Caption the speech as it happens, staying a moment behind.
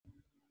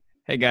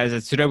Hey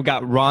guys, today we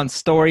got Ron's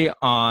story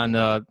on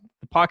the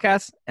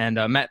podcast, and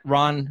met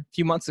Ron a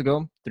few months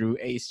ago through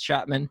Ace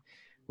Chapman.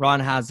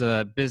 Ron has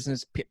a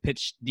business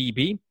pitch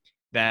DB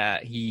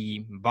that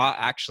he bought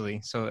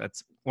actually, so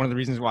that's one of the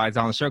reasons why it's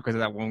on the show, because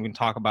that when we can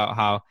talk about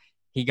how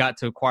he got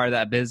to acquire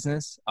that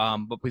business.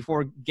 But before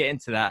we get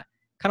into that,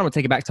 kind of want to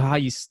take it back to how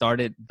you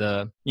started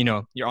your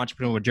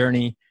entrepreneurial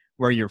journey,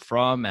 where you're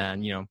from,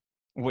 and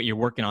what you're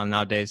working on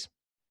nowadays.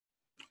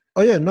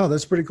 Oh yeah, no,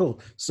 that's pretty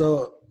cool.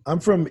 So I'm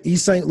from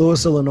East St.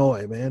 Louis,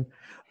 Illinois, man.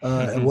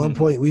 At one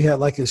point, we had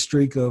like a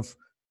streak of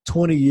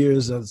 20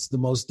 years as the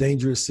most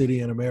dangerous city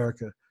in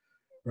America,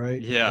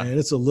 right? Yeah. And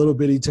it's a little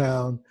bitty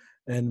town,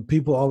 and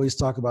people always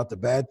talk about the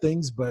bad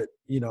things, but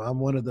I'm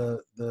one of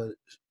the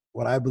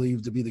what I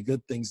believe to be the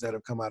good things that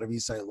have come out of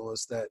East St.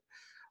 Louis. That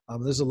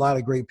there's a lot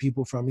of great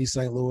people from East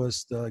St.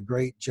 Louis, the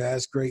great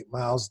jazz great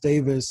Miles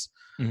Davis,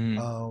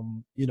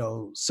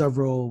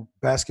 several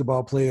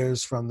basketball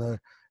players from the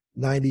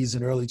 90s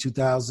and early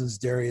 2000s,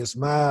 Darius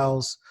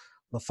Miles,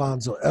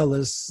 LaFonso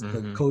Ellis,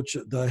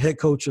 the head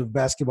coach of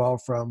basketball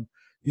from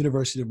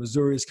University of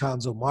Missouri is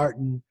Conzo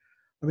Martin.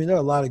 I mean, there are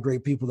a lot of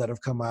great people that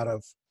have come out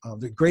of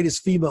the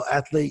greatest female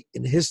athlete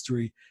in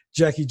history,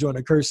 Jackie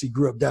Joyner Kersey,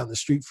 grew up down the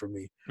street from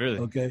me. Really?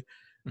 Okay.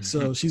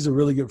 So she's a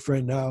really good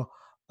friend now.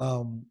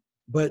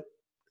 But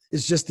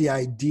it's just the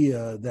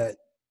idea that,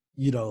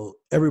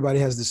 everybody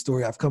has this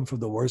story. I've come from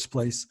the worst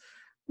place.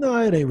 No,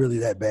 it ain't really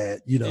that bad.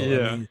 Yeah.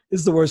 I mean,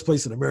 it's the worst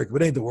place in America,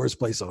 but it ain't the worst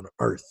place on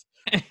earth.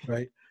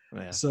 Right.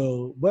 Yeah.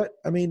 So, but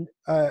I mean,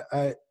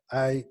 I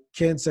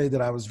can say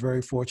that I was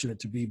very fortunate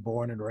to be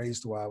born and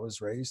raised where I was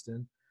raised.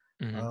 And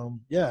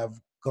I've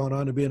gone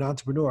on to be an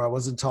entrepreneur. I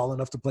wasn't tall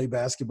enough to play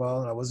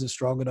basketball and I wasn't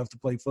strong enough to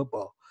play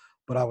football,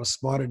 but I was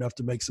smart enough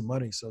to make some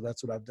money. So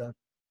that's what I've done.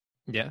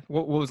 Yeah.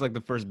 What was like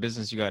the first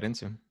business you got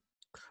into?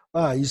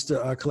 I used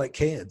to collect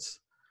cans.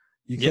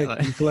 You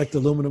collect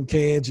aluminum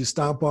cans, you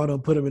stomp on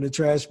them, put them in a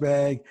trash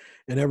bag,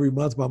 and every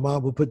month my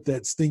mom would put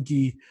that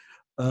stinky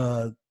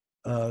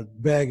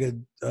bag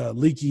of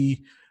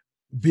leaky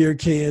beer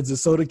cans and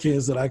soda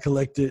cans that I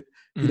collected.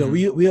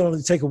 We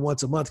only take them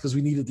once a month because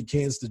we needed the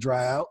cans to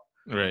dry out.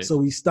 Right. So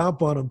we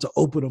stomp on them to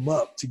open them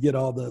up to get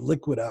all the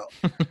liquid out.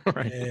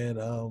 Right.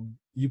 And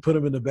you put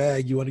them in the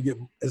bag. You want to get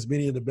as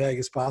many in the bag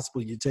as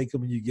possible. You take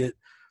them and you get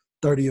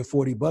 $30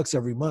 or $40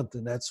 every month.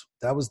 And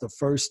that was the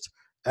first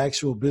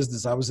actual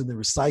business. I was in the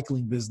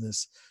recycling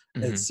business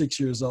at 6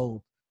 years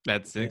old.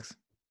 At 6?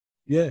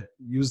 Yeah.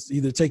 You was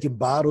either taking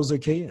bottles or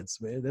cans,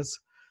 man.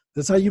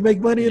 That's how you make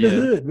money in the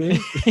hood, man.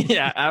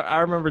 Yeah, I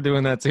remember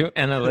doing that too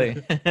in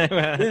LA.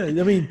 Yeah,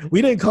 I mean,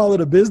 we didn't call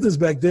it a business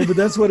back then, but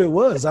that's what it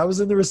was. I was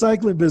in the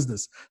recycling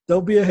business.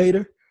 Don't be a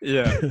hater.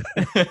 Yeah.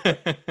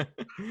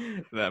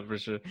 That for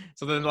sure.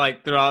 So then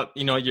like throughout,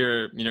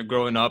 you're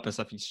growing up and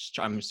stuff,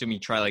 I'm assuming you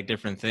try like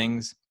different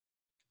things.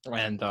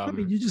 And I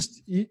mean, you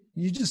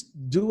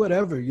just do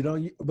whatever,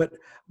 but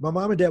my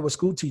mom and dad were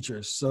school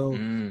teachers. So,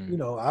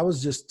 I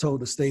was just told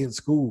to stay in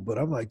school, but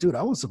I'm like, dude,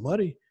 I want some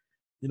money,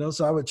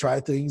 so I would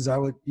try things. I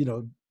would,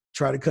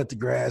 try to cut the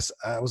grass.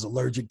 I was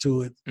allergic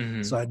to it.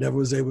 So I never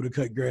was able to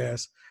cut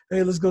grass.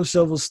 Hey, let's go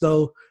shovel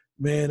snow.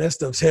 Man, that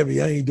stuff's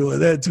heavy. I ain't doing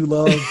that too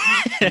long.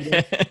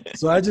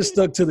 So I just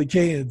stuck to the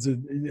cans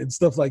and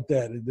stuff like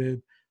that. And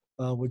then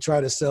would try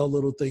to sell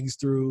little things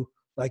through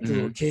like the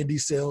little candy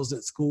sales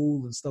at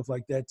school and stuff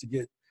like that to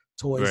get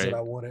toys that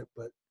I wanted.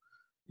 But,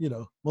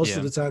 most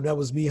of the time that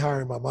was me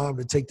hiring my mom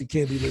to take the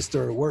candy list to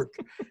her work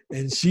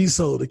and she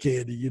sold the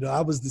candy.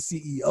 I was the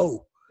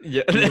CEO.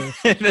 Yeah,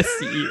 the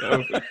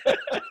CEO.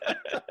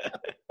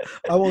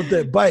 I want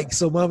that bike.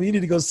 So, Mom, you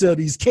need to go sell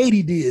these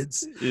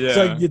katydids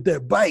so I can get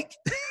that bike.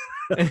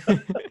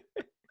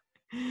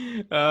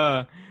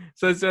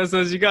 So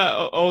as you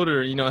got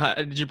older, how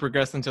did you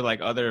progress into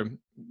like other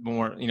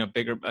more,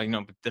 bigger,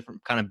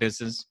 different kind of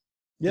business?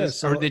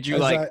 Yes. Or did you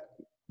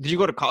did you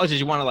go to college? Did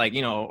you want to like,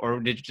 or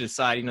did you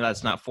decide,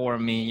 that's not for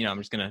me? I'm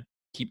just going to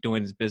keep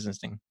doing this business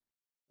thing.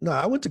 No,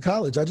 I went to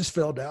college. I just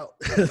failed out.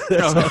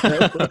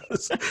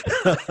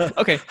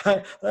 Okay.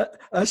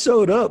 I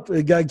showed up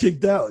and got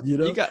kicked out,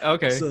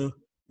 Okay. So,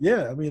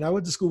 yeah, I mean, I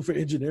went to school for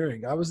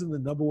engineering. I was in the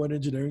 #1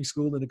 engineering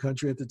school in the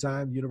country at the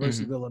time,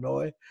 University of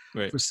Illinois,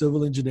 for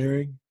civil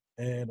engineering.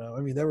 And,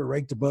 they were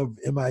ranked above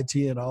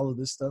MIT and all of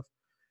this stuff.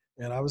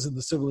 And I was in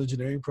the civil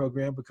engineering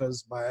program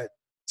because my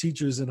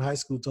teachers in high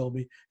school told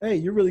me, hey,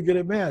 you're really good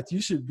at math.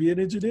 You should be an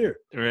engineer.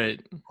 Right.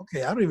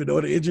 Okay, I don't even know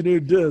what an engineer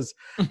does.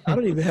 I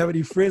don't even have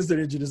any friends that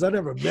are engineers. I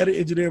never met an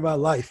engineer in my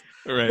life.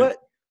 Right. But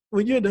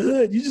when you're in the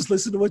hood, you just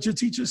listen to what your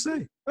teachers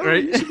say. Oh,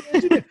 right. You should be an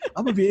engineer.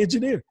 I'm going to be an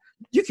engineer.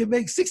 You can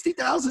make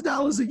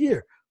 $60,000 a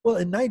year. Well,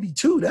 in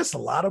 92, that's a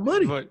lot of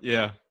money. But,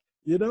 yeah.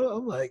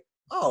 I'm like,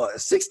 oh,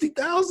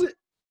 60,000?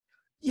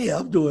 Yeah,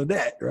 I'm doing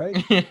that, right?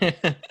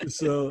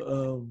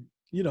 So,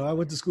 I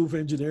went to school for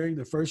engineering.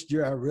 The first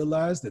year I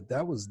realized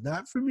that was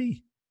not for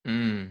me.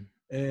 And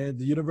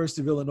the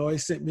University of Illinois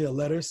sent me a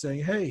letter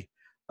saying, hey,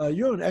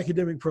 you're on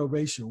academic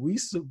probation. We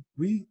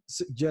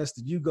suggest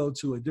that you go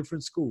to a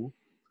different school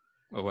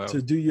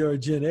to do your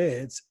gen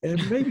eds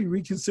and maybe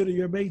reconsider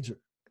your major.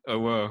 Oh,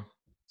 wow.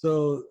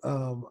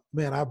 So,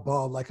 man, I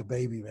bawled like a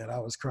baby, man. I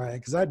was crying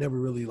because I never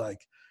really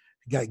like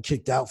got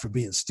kicked out for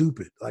being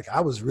stupid. Like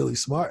I was really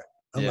smart.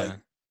 I'm like,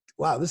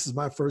 wow, this is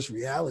my first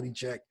reality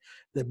check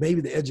that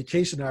maybe the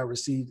education I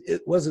received,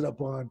 it wasn't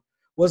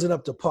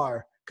up to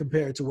par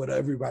compared to what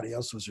everybody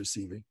else was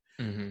receiving,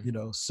 you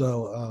know?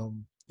 So,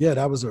 yeah,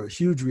 that was a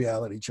huge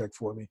reality check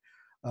for me.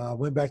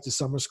 Went back to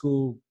summer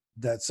school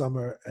that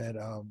summer and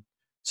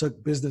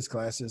took business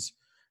classes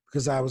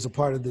because I was a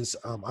part of this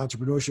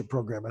entrepreneurship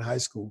program in high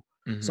school.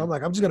 So I'm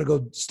like, I'm just going to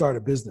go start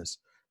a business.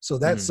 So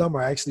that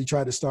summer, I actually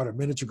tried to start a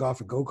miniature golf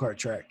and go-kart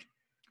track.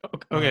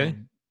 Okay.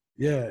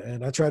 Yeah,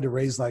 and I tried to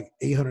raise like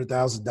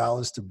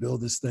 $800,000 to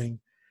build this thing.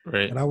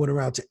 Right. And I went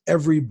around to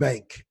every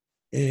bank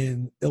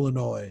in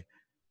Illinois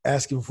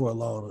asking for a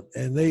loan,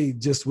 and they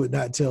just would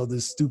not tell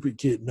this stupid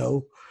kid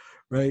no.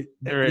 Right?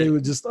 They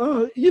would just,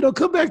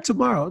 come back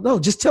tomorrow. No,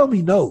 just tell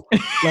me no.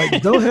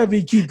 Like, don't have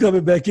me keep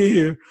coming back in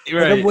here.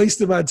 Right. Like, I'm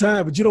wasting my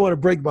time, but you don't want to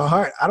break my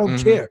heart. I don't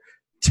care.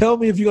 Tell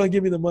me if you're going to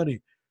give me the money.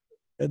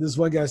 And this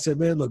one guy said,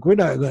 man, look, we're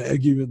not going to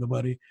give you the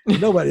money.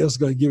 Nobody else is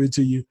going to give it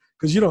to you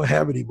because you don't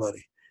have any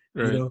money.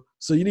 Right. You know,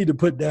 so you need to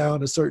put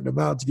down a certain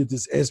amount to get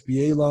this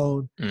SBA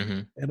loan.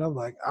 And I'm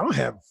like, I don't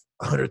have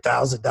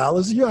 $100,000.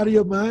 Are you out of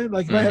your mind?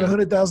 Like, if I had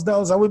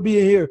 $100,000, I wouldn't be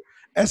in here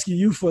asking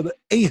you for the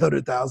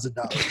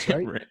 $800,000,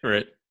 right?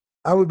 Right.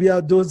 I would be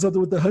out doing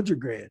something with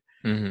 $100,000.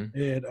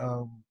 And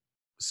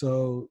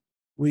so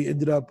we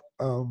ended up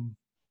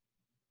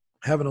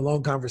having a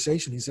long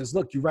conversation. He says,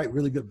 look, you write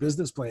really good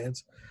business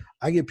plans.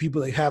 I get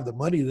people that have the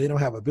money, they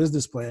don't have a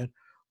business plan.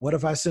 What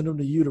if I send them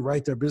to you to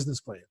write their business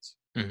plans?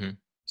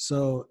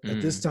 So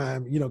at this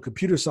time,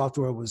 computer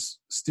software was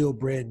still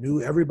brand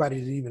new. Everybody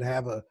didn't even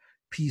have a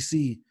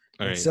PC.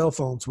 And cell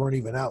phones weren't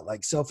even out.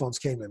 Like cell phones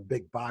came in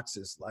big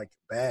boxes, like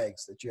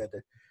bags that you had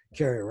to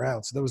carry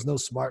around. So there was no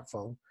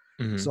smartphone.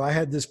 So I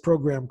had this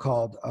program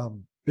called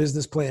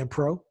Business Plan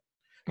Pro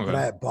that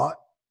I had bought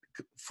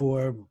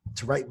to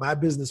write my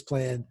business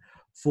plan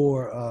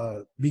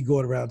for me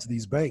going around to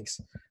these banks.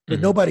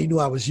 But nobody knew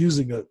I was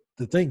using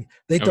the thing.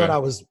 They thought I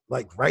was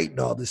like writing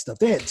all this stuff.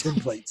 They had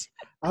templates.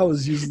 I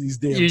was using these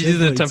damn templates. Using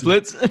the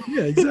templates?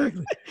 Yeah,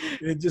 exactly.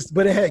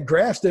 But it had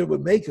graphs that it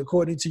would make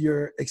according to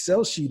your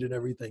Excel sheet and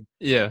everything.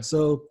 Yeah.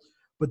 So,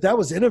 but that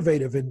was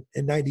innovative in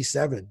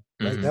 97.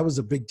 Right? That was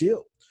a big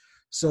deal.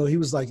 So he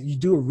was like, you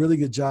do a really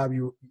good job.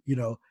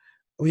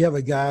 We have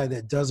a guy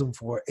that does them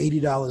for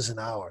 $80 an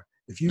hour.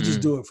 If you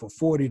just do it for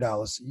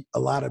 $40, a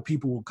lot of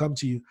people will come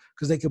to you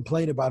because they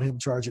complain about him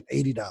charging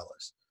 $80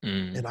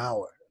 an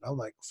hour. And I'm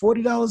like,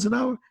 $40 an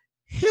hour?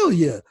 Hell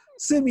yeah.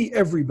 Send me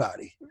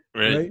everybody.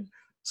 Right?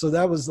 So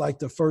that was like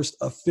the first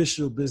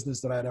official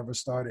business that I'd ever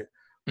started,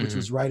 which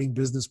was writing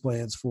business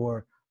plans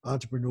for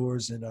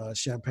entrepreneurs in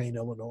Champaign,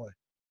 Illinois.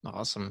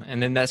 Awesome.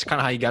 And then that's kind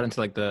of how you got into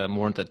like the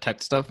more into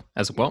tech stuff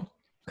as well?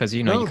 Because,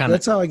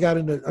 that's how I got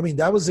into,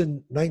 that was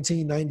in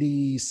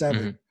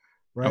 1997,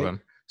 right?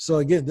 Okay. So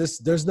again,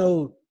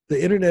 the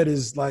internet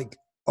is like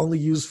only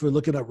used for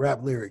looking up rap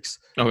lyrics.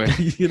 Okay.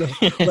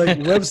 Like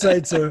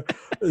websites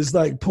it's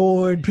like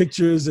porn,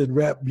 pictures, and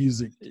rap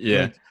music.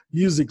 Yeah. Like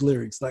music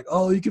lyrics. Like,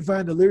 oh, you can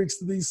find the lyrics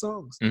to these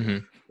songs.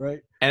 Right.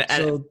 And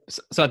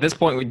so at this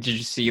point, did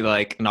you see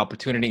like an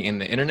opportunity in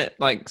the internet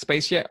like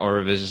space yet?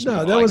 Or was it just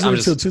no, that wasn't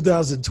until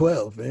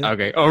 2012, man.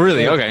 Okay. Oh,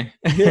 really? Okay.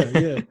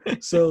 Yeah.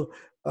 So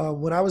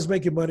when I was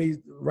making money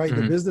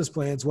writing the business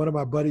plans, one of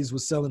my buddies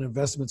was selling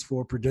investments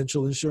for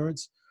Prudential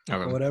Insurance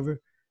or whatever.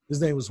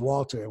 His name was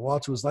Walter. And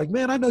Walter was like,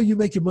 man, I know you're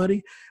making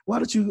money. Why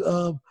don't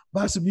you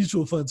buy some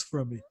mutual funds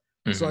from me?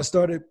 So I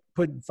started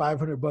putting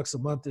 $500 a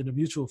month into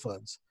mutual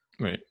funds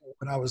when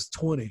I was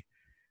 20.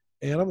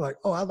 And I'm like,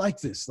 oh, I like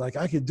this. Like,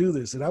 I could do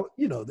this. And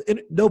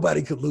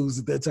nobody could lose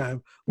at that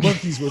time.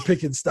 Monkeys were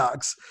picking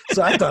stocks.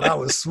 So I thought I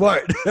was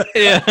smart.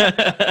 Yeah.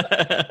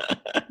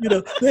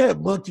 They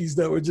had monkeys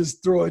that were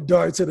just throwing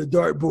darts at a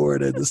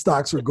dartboard and the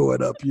stocks were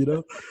going up,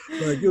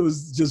 Like, it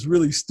was just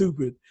really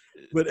stupid.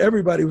 But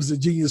everybody was a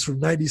genius from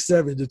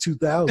 97 to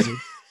 2000,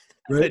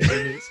 right?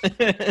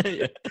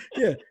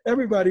 Yeah.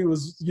 Everybody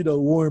was,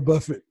 Warren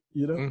Buffett,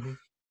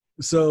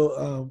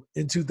 So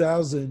in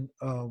 2000,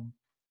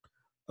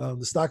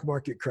 the stock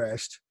market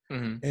crashed,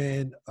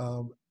 and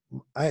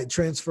I had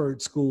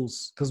transferred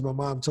schools because my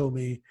mom told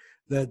me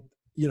that,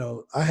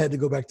 I had to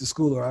go back to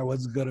school or I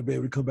wasn't going to be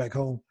able to come back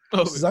home.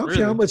 Oh, she says, I don't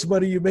care how much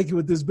money you're making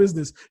with this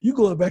business. You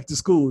going back to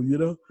school,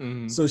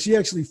 So she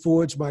actually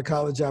forged my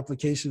college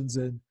applications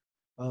and,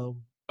 oh,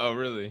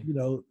 really?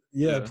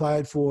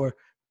 Applied for.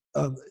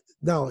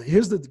 Now,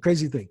 here's the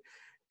crazy thing.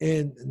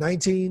 In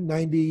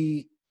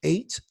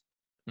 1998,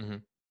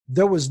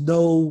 there was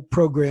no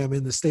program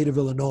in the state of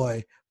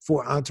Illinois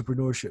for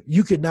entrepreneurship.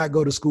 You could not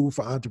go to school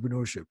for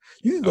entrepreneurship.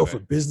 You can go for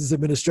business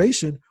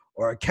administration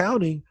or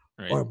accounting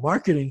or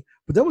marketing,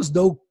 but there was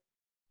no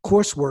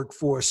coursework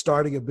for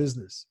starting a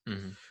business.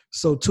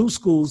 So two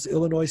schools,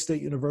 Illinois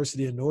State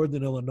University and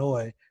Northern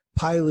Illinois,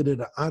 piloted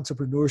an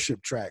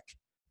entrepreneurship track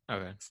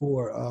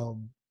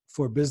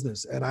for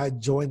business. And I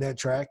joined that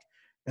track.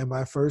 And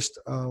my first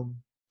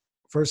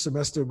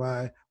semester,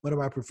 one of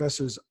my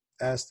professors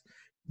asked,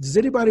 does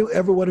anybody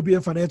ever want to be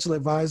a financial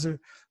advisor?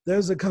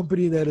 There's a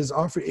company that is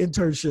offering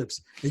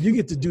internships, and you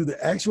get to do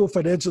the actual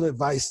financial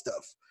advice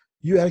stuff.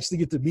 You actually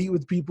get to meet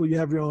with people. You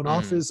have your own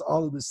office,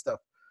 all of this stuff.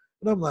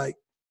 And I'm like,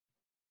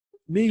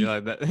 me?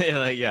 You're like that. You're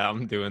like, yeah,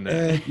 I'm doing that.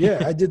 And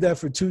yeah, I did that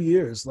for 2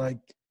 years. Like,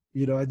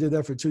 I did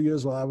that for 2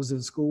 years while I was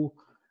in school.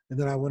 And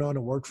then I went on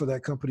to work for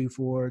that company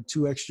for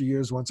 2 extra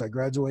years once I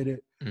graduated.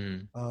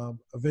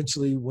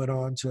 Eventually went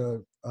on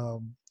to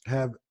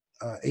have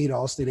 8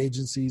 Allstate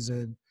agencies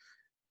in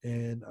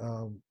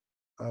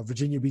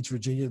Virginia Beach,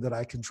 Virginia, that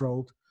I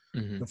controlled,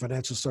 the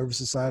financial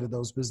services side of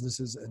those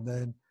businesses. And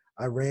then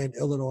I ran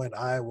Illinois and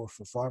Iowa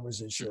for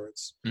Farmers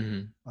Insurance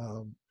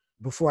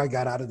before I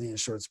got out of the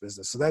insurance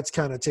business. So that's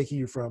kind of taking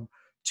you from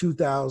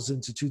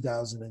 2000 to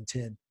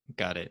 2010.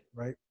 Got it.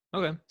 Right.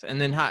 Okay. And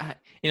then how,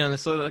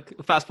 so like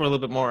fast forward a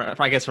little bit more,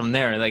 I guess from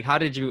there, like how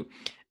did you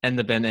end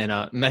up in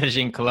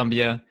Medellin,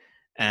 Colombia,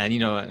 and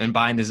and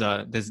buying this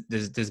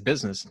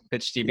business,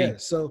 Pitch TV? Yeah.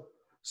 So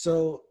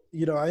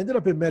I ended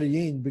up in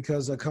Medellin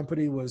because a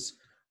company was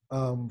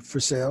for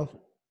sale.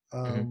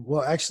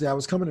 Well, actually, I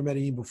was coming to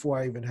Medellin before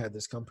I even had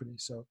this company.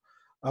 So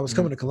I was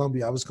coming to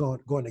Colombia. I was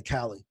going to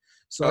Cali.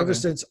 So ever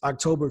since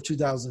October of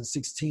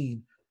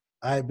 2016,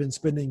 I've been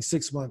spending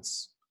 6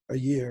 months a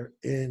year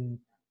in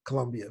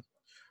Colombia,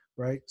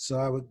 right? So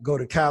I would go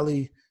to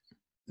Cali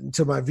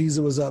until my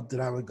visa was up, then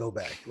I would go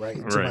back, right?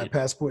 Until my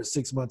passport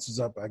 6 months was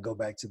up, I go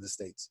back to the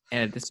States.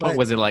 And at this point,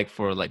 was it like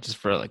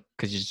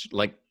because you just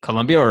like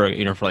Colombia,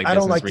 or for like I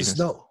don't like reasons?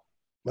 The snow.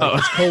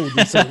 It's cold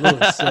in St.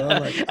 Louis, so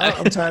I'm like,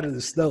 I'm tired of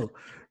the snow,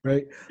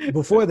 right?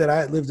 Before that, I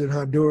had lived in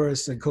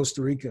Honduras and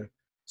Costa Rica.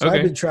 So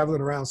I've been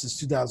traveling around since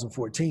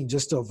 2014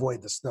 just to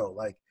avoid the snow.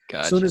 Like,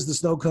 as soon as the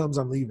snow comes,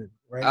 I'm leaving,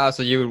 right?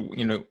 So you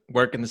would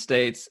work in the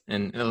States,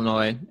 in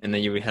Illinois, and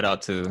then you would head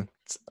out to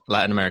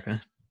Latin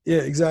America. Yeah,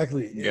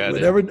 exactly.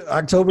 Whenever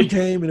October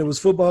came and it was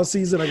football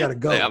season, I got to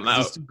go. I'm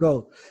out. It's too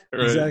cold.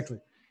 Right. Exactly.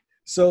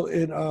 So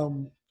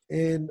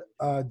in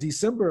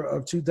December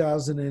of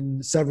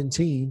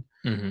 2017,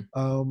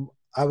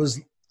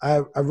 I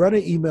run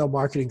an email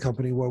marketing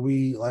company where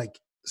we like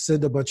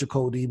send a bunch of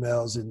cold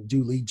emails and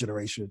do lead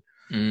generation.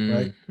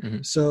 Right.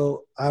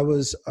 So I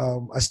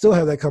still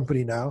have that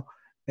company now.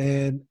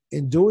 And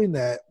in doing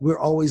that, we're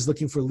always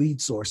looking for lead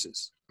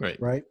sources.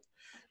 Right.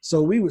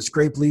 So we would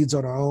scrape leads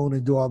on our own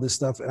and do all this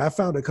stuff. And I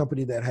found a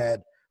company that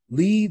had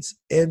leads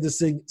and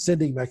the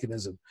sending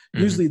mechanism.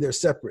 Usually they're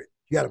separate.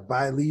 You got to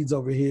buy leads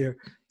over here,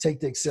 take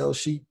the Excel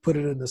sheet, put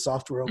it in the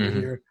software over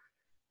here.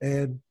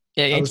 And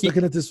I was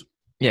looking at this.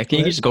 Yeah, can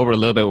you just go over a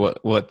little bit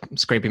what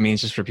scraping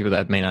means, just for people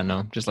that may not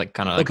know, just like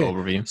kind of like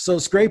overview? So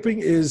scraping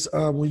is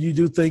when you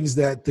do things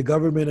that the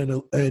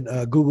government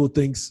and Google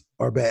thinks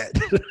are bad,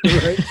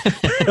 right?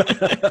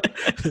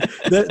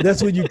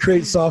 That's when you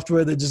create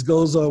software that just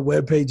goes on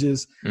web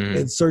pages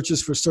and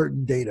searches for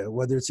certain data,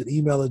 whether it's an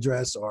email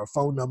address or a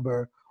phone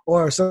number,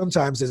 or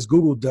sometimes, as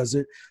Google does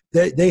it,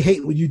 they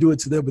hate when you do it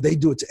to them, but they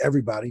do it to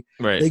everybody.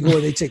 Right. They go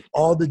and they take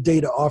all the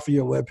data off of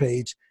your web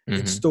page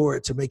and store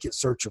it to make it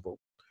searchable,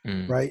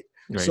 right?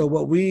 So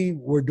what we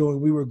were doing,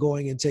 we were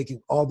going and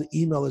taking all the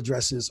email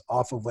addresses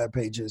off of web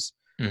pages,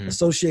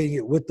 associating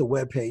it with the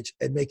web page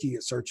and making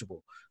it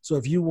searchable. So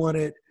if you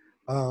wanted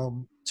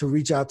to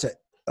reach out to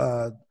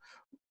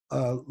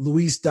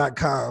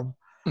Luis.com,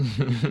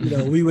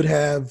 we would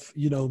have,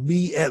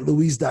 me at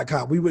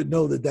Luis.com. We would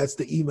know that that's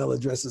the email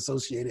address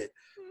associated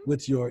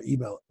with your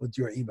email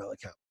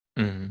account.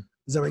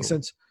 Does that make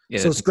sense? Yeah,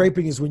 so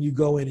scraping is when you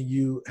go in and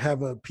you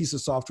have a piece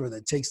of software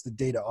that takes the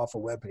data off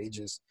of web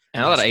pages.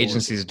 And a lot of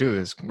agencies do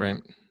this, right?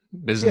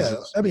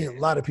 Businesses. Yeah, I mean, a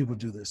lot of people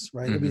do this,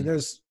 right? I mean,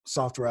 there's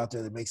software out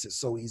there that makes it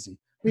so easy.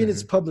 I mean,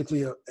 it's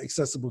publicly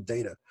accessible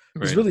data.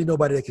 There's really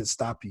nobody that can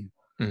stop you,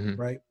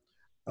 right?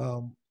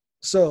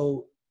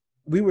 So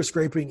we were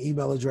scraping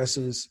email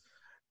addresses,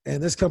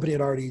 and this company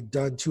had already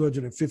done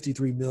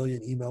 253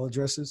 million email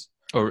addresses.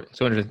 Oh,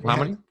 200, how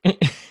many?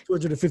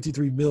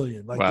 253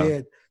 million. Like they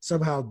had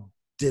somehow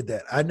did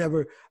that.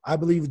 I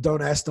believe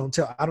don't ask, don't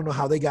tell. I don't know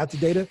how they got the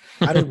data.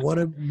 I didn't want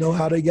to know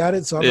how they got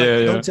it. So I'm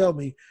don't tell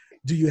me,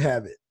 do you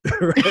have it?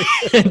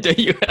 Do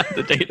you have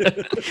the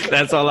data?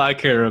 That's all I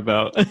care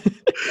about.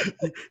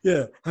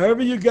 Yeah.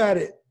 However you got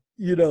it,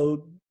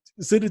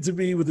 send it to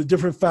me with a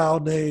different file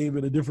name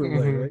in a different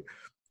way, right?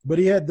 But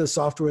he had the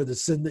software to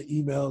send the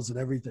emails and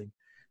everything.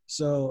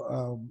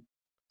 So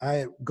I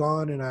had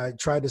gone and I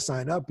tried to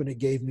sign up and it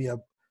gave me a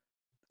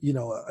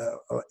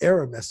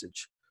error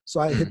message. So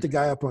I hit the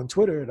guy up on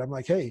Twitter and I'm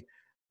like, hey,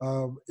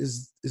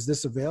 is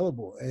this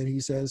available? And he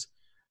says,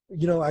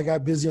 I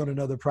got busy on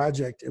another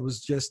project. It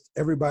was just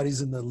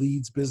everybody's in the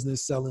leads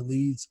business, selling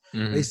leads,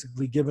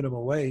 basically giving them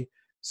away.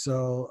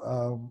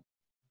 So,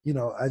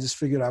 I just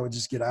figured I would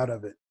just get out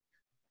of it.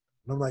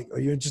 And I'm like, are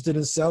you interested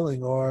in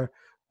selling or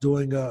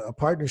doing a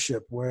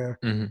partnership where,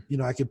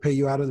 I could pay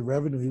you out of the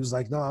revenue? He was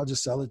like, no, I'll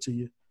just sell it to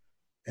you.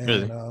 And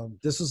really?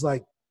 This was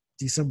like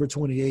December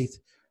 28th.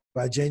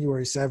 By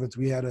January 7th,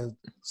 we had a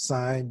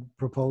signed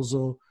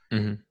proposal,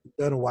 done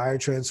a wire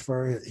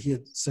transfer. He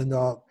had sent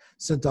all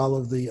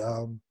of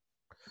the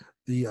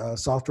the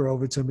software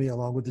over to me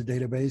along with the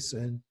database,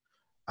 and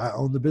I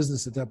owned the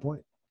business at that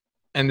point.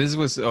 And this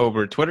was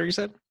over Twitter, you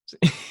said?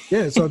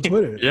 Yeah, it's on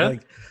Twitter. Yeah.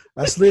 Like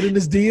I slid in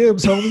his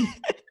DMs, homie.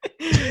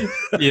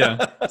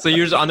 Yeah. So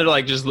you're just under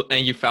like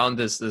and you found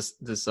this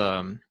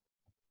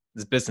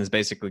business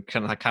basically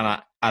kind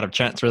of out of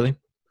chance, really?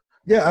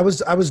 Yeah, I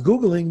was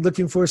Googling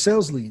looking for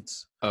sales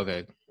leads.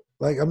 Okay.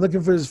 Like I'm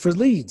looking for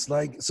leads.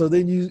 Like so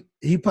then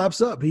he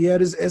pops up. He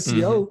had his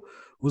SEO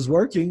was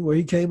working where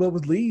he came up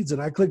with leads,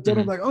 and I clicked on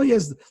him like, oh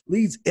yes,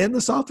 leads and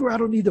the software. I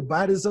don't need to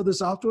buy this other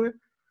software.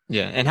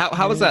 Yeah. And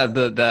how was that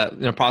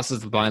the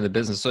process of buying the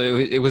business? So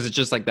it was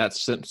just like that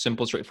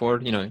simple,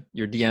 straightforward. You know,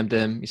 you DM'd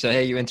him. You said,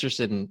 hey, you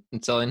interested in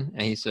selling?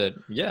 And he said,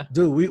 yeah.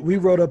 Dude, we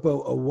wrote up a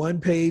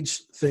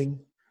 1-page thing.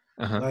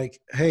 Like,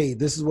 hey,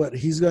 this is what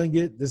he's going to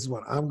get. This is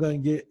what I'm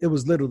going to get. It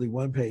was literally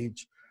 1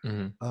 page.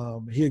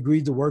 He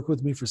agreed to work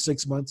with me for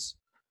 6 months.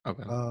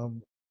 Okay.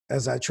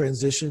 As I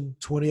transitioned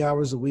 20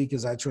 hours a week,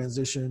 as I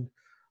transitioned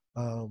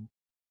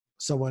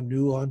someone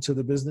new onto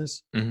the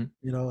business, you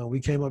know, and we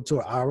came up to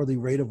an hourly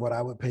rate of what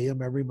I would pay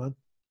him every month.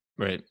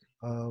 Right.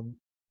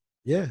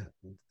 Yeah.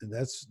 And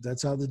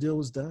that's how the deal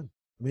was done.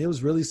 I mean, it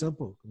was really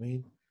simple. I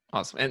mean,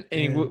 awesome.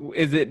 And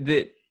is it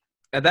that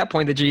at that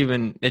point did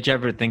you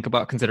ever think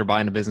about consider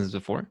buying a business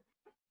before?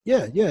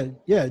 Yeah.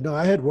 No,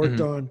 I had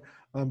worked on,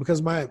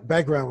 because my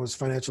background was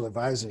financial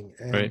advising,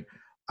 and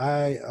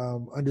I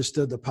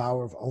understood the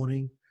power of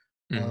owning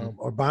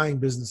or buying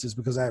businesses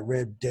because I had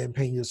read Dan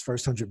Pena's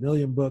First 100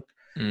 Million book.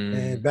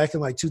 And back in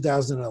like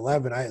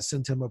 2011, I had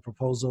sent him a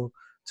proposal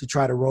to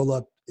try to roll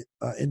up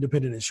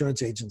independent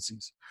insurance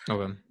agencies.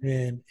 Okay.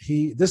 And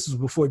this was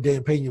before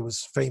Dan Pena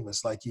was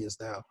famous like he is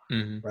now,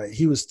 right?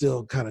 He was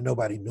still kind of,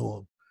 nobody knew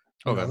him.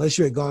 You know, unless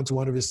you had gone to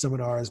one of his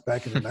seminars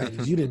back in the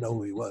 90s, you didn't know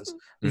who he was.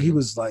 I mean, he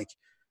was like,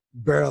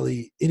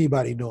 barely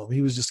anybody knew him.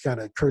 He was just kind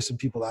of cursing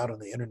people out on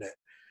the internet.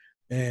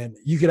 And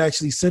you could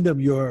actually send him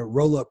your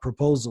roll-up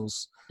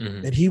proposals,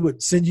 and he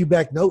would send you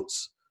back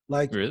notes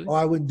like, really? Oh,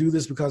 I wouldn't do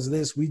this because of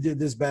this. We did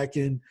this back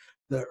in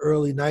the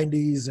early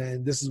 90s,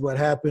 and this is what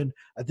happened.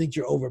 I think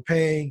you're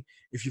overpaying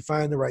if you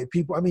find the right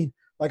people. I mean,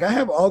 like, I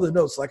have all the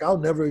notes. Like, I'll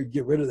never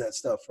get rid of that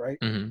stuff, right?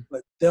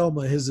 But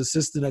Thelma, his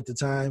assistant at the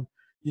time,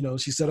 you know,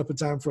 she set up a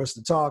time for us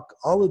to talk,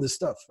 all of this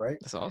stuff, right?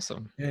 That's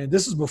awesome. And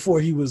this was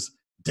before he was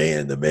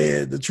Dan the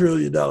man, the $1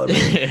 trillion man.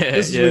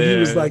 This is when he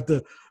was like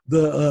the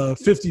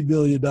 $50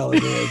 million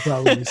man,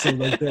 probably something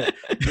like that.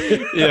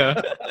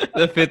 Yeah,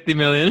 the 50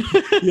 million.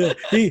 Yeah,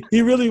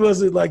 he really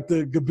wasn't like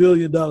the $1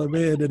 billion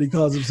man that he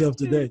calls himself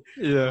today.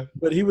 Yeah,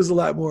 but he was a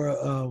lot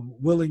more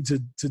willing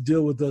to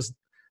deal with us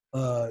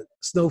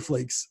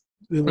snowflakes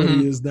than what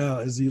he is now,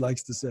 as he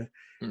likes to say.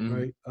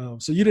 Right.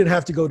 So you didn't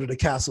have to go to the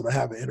castle to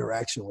have an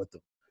interaction with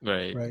them.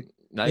 Right.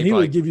 Now and he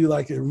would give you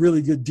like a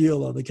really good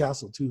deal on the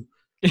castle too.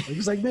 He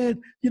was like,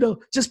 man, you know,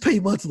 just pay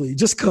monthly,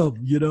 just come,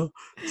 you know?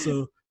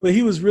 So, but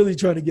he was really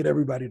trying to get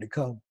everybody to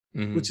come,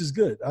 which is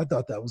good. I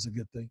thought that was a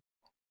good thing.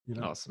 You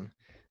know? Awesome.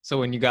 So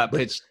when you got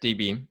pitched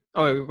DB,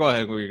 go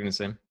ahead. What were you going to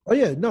say? Oh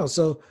yeah, no.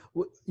 So,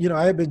 you know,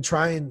 I had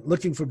been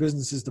looking for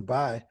businesses to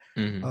buy,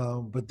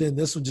 but then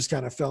this one just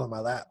kind of fell in my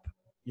lap,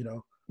 you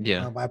know?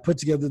 Yeah. I put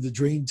together the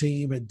dream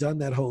team and done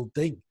that whole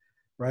thing.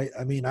 Right.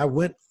 I mean, I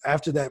went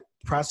after that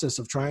process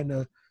of trying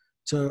to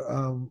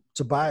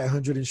buy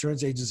 100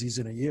 insurance agencies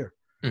in a year.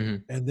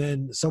 And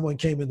then someone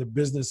came in the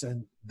business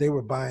and they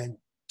were buying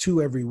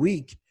 2 every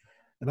week.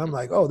 And I'm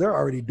like, oh, they're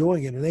already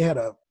doing it. And they had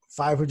a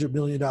 $500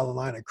 million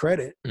line of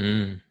credit.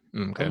 Okay.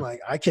 I'm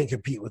like, I can't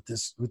compete with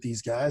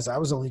these guys. I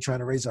was only trying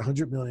to raise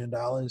 $100 million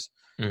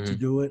to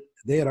do it.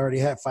 They had already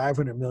had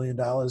 $500 million.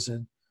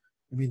 And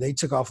I mean, they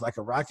took off like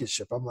a rocket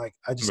ship. I'm like,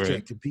 I just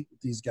can't compete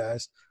with these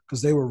guys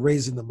because they were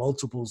raising the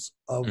multiples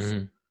of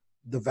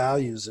the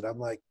values. And I'm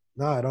like,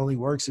 no, it only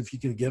works if you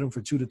can get them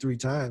for 2 to 3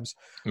 times.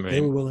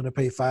 They were willing to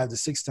pay 5 to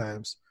 6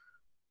 times.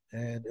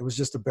 And it was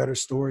just a better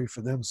story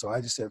for them. So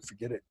I just said,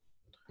 forget it.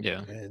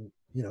 Yeah. And,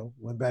 you know,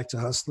 went back to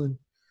hustling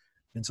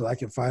until I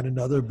could find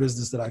another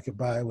business that I could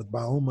buy with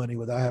my own money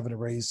without having to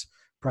raise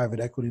private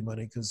equity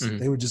money because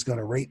they were just going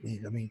to rate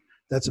me. I mean,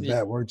 that's a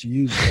bad word to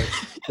use,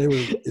 but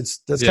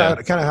that's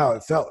kind of how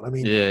it felt. I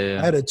mean,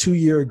 I had a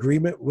 2-year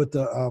agreement with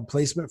the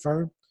placement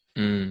firm.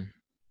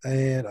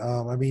 And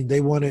I mean, they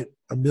wanted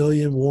 1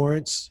 million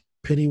warrants,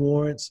 penny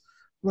warrants.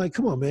 I'm like,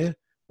 come on, man.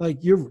 Like,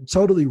 you're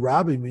totally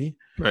robbing me.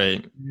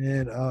 Right.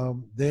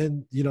 And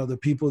then, you know, the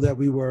people that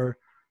we were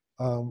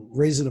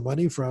raising the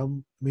money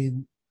from, I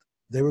mean,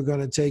 they were going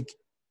to take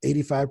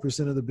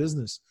 85% of the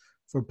business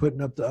for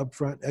putting up the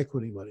upfront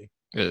equity money.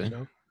 Really? You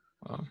know?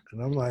 Wow.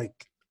 And I'm like,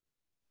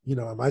 you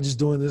know, am I just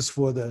doing this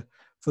for the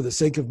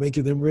sake of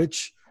making them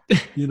rich?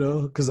 You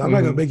know, because I'm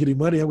not going to make any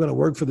money. I'm going to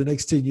work for the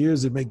next 10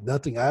 years and make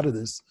nothing out of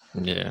this.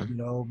 Yeah. You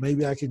know,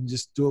 maybe I can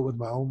just do it with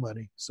my own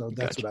money. So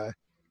that's what I,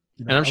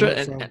 you know,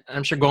 and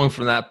I'm sure going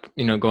from that,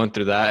 you know, going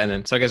through that. And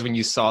then, so I guess when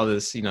you saw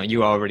this, you know,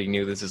 you already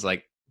knew this is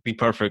like the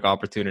perfect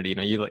opportunity. You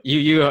know,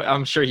 you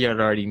I'm sure you had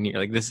already knew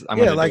like this.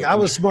 I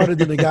was smarter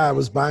than the guy I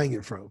was buying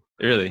it from.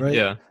 Really? Right?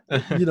 Yeah.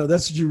 You know,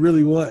 that's what you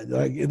really want.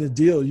 Like in a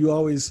deal, you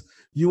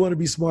want to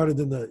be smarter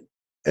than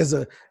as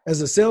a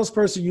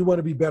salesperson, you want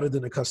to be better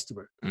than the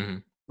customer,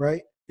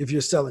 right? If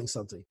you're selling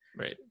something.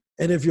 Right.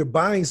 And if you're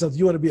buying something,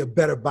 you want to be a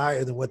better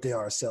buyer than what they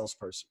are a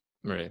salesperson.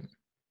 Right.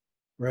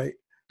 Right.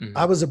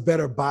 I was a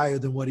better buyer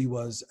than what he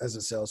was as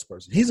a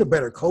salesperson. He's a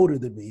better coder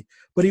than me,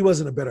 but he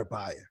wasn't a better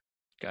buyer.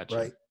 Gotcha.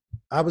 Right.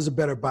 I was a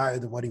better buyer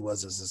than what he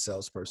was as a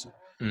salesperson.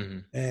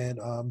 And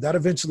that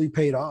eventually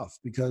paid off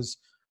because,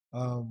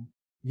 I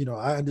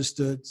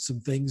understood some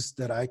things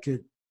that I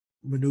could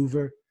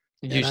maneuver.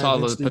 You saw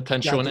the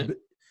potential in it?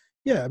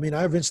 Yeah. I mean,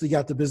 I eventually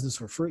got the business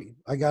for free.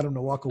 I got him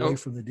to walk away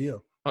from the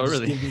deal. Oh,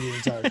 really? Give me the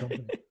entire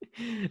company.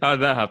 How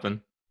did that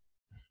happen?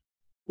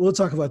 We'll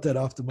talk about that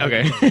off the mic.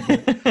 Okay.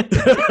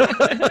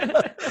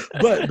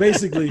 But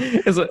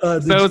basically, so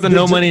it was a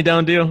no money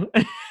down deal.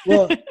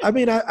 Well, I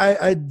mean,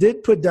 I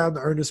did put down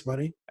the earnest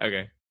money.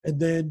 Okay. And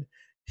then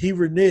he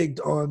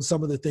reneged on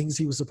some of the things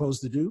he was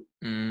supposed to do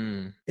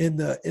in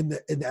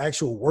the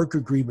actual work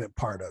agreement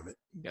part of it.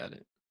 Got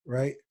it.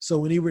 Right. So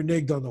when he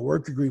reneged on the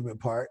work agreement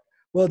part,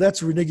 well,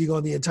 that's reneging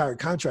on the entire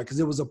contract because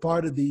it was a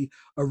part of the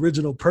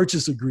original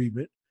purchase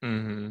agreement.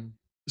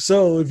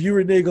 So if you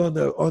renege on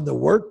the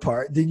work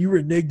part, then you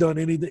reneged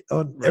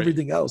on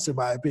everything else, in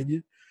my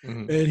opinion.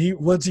 And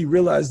once he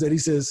realized that, he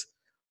says,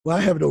 well,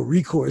 I have no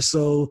recourse,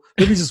 so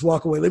let me just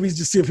walk away. Let me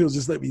just see if he'll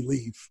just let me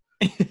leave.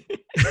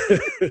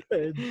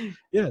 And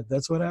yeah,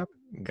 that's what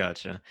happened.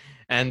 Gotcha.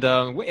 And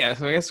so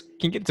I guess can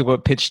you get to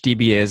what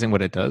PitchDB is and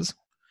what it does?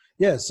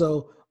 Yeah.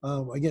 So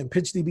again,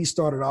 PitchDB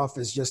started off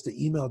as just an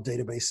email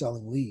database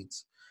selling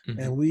leads,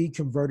 and we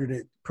converted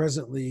it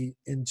presently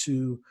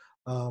into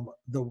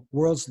the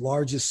world's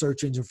largest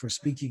search engine for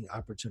speaking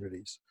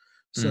opportunities.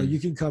 So you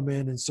can come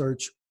in and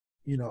search,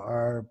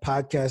 our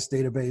podcast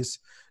database.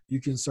 You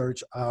can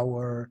search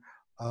our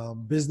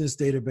business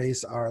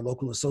database, our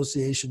local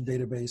association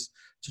database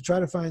to try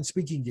to find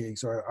speaking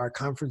gigs, or our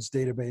conference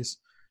database.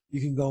 You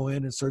can go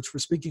in and search for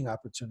speaking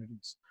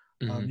opportunities.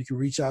 You can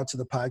reach out to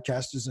the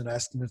podcasters and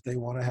ask them if they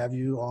want to have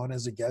you on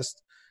as a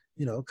guest,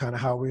 kind of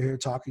how we're here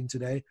talking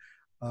today.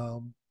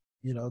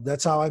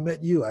 That's how I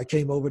met you. I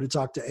came over to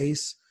talk to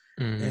Ace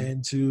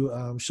and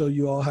to show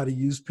you all how to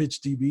use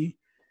PitchDB.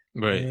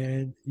 Right.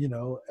 And,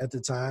 at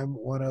the time,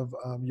 one of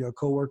your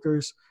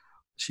coworkers,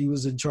 she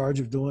was in charge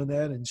of doing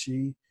that, and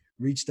she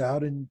reached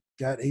out and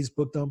got Ace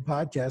booked on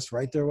podcast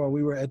right there while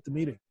we were at the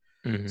meeting.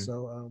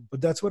 So,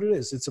 but that's what it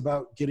is. It's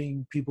about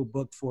getting people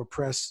booked for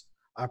press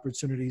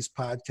opportunities,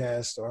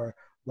 podcasts, or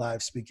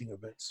live speaking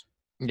events.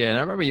 Yeah, and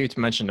I remember you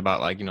mentioned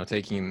about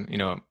taking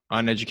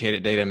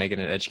uneducated data, making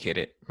it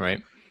educated,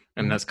 right?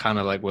 And that's kind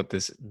of like what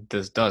this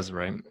does,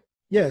 right?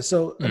 Yeah.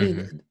 So I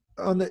mean,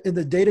 in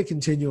the data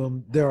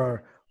continuum, there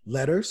are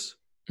letters,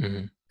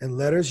 and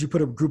letters. You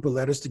put a group of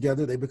letters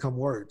together, they become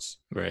words.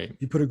 Right.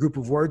 You put a group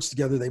of words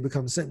together, they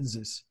become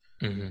sentences.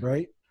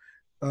 Right.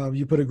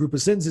 You put a group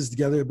of sentences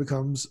together, it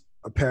becomes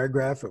a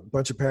paragraph. A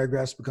bunch of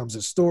paragraphs becomes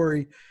a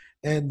story.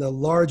 And the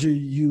larger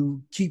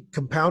you keep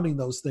compounding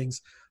those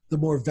things, the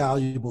more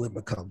valuable it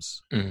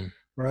becomes,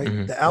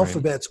 right? The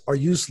alphabets are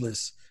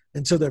useless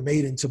until they're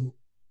made into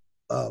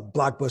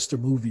blockbuster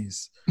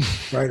movies,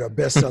 right? Or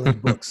best-selling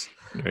books,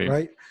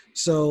 right?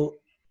 So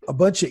a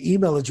bunch of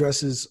email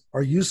addresses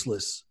are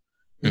useless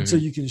until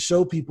you can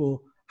show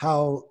people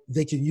how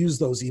they can use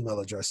those email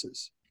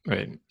addresses.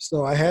 Right.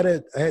 So I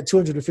had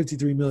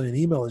 253 million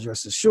email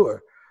addresses,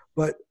 sure,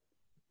 but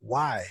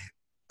why?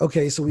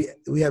 Okay, so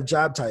we have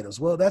job titles.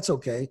 Well, that's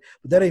okay,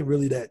 but that ain't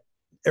really that.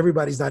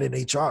 Everybody's not in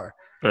HR.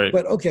 Right.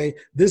 But okay,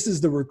 this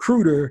is the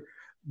recruiter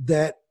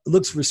that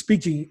looks for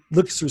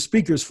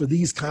speakers for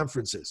these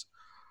conferences.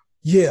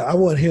 Yeah, I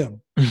want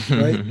him,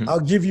 right? I'll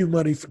give you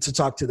money to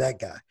talk to that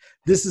guy.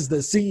 This is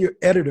the senior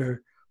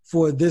editor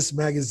for this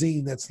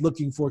magazine that's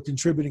looking for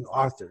contributing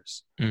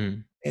authors.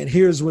 And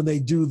here's when they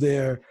do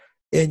their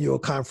annual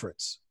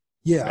conference.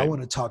 Yeah, I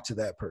want to talk to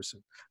that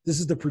person. This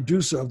is the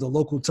producer of the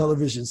local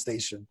television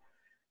station,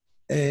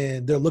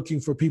 and they're looking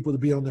for people to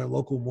be on their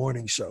local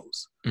morning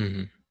shows,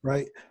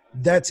 right?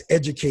 That's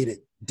educated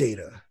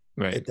data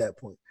at that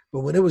point.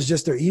 But when it was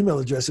just their email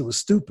address, it was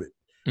stupid,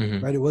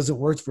 right? It wasn't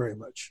worth very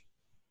much.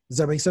 Does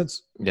that make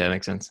sense? Yeah, that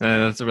makes sense.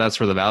 That's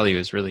where the value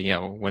is really,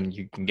 when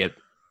you can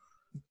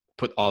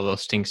put all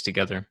those things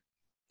together.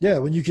 Yeah,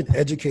 when you can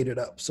educate it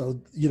up.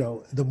 So,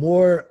 the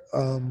more,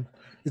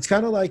 it's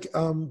kind of like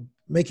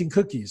making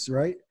cookies,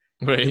 right?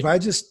 Right. If I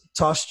just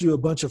tossed you a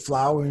bunch of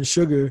flour and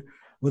sugar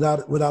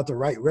without the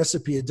right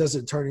recipe, it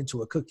doesn't turn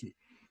into a cookie,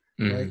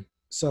 right?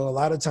 So a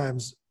lot of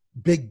times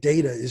big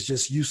data is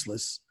just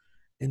useless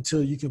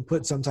until you can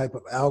put some type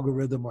of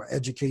algorithm or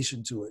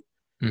education to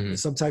it,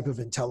 some type of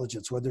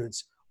intelligence, whether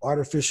it's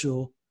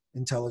artificial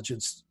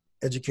intelligence,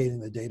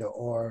 educating the data,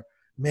 or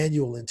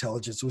manual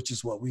intelligence, which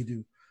is what we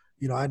do.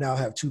 I now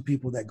have 2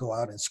 people that go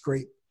out and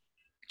scrape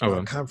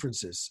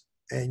conferences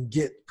and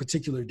get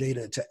particular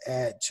data to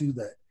add to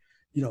the,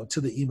 to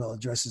the email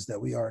addresses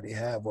that we already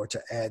have, or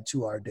to add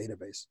to our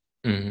database.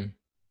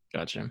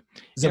 Gotcha.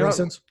 Does that make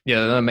sense?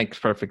 Yeah, that makes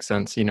perfect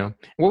sense. What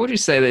would you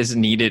say is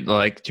needed,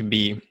 to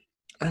be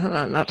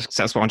not a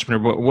successful entrepreneur,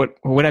 but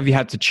what have you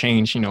had to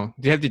change? You know,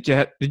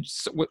 was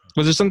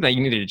there something that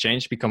you needed to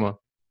change to become a,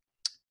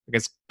 I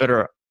guess,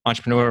 better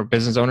entrepreneur or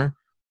business owner?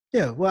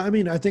 Yeah. Well, I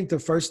mean, I think the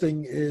first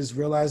thing is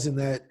realizing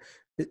that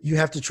you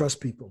have to trust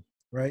people,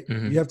 right?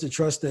 Mm-hmm. You have to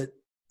trust that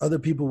other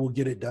people will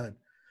get it done.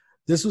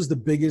 This was the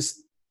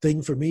biggest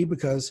thing for me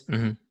because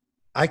Mm-hmm.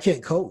 I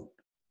can't code,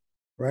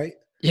 right?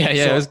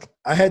 Yeah. So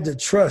I had to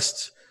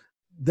trust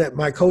that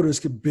my coders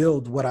could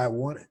build what I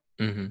wanted,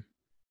 Mm-hmm.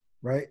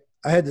 right?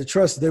 I had to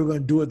trust they were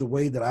going to do it the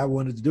way that I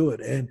wanted to do it.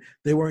 And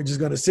they weren't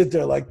just going to sit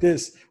there like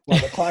this while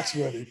the clock's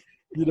running.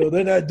 You know,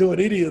 they're not doing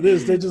any of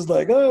this. They're just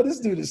like, oh, this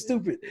dude is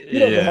stupid. You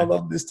don't know how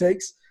long this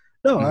takes.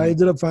 No, I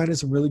ended up finding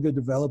some really good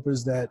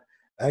developers that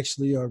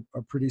actually are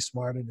pretty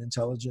smart and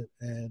intelligent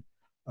and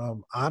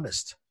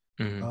honest.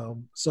 Mm-hmm.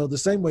 So the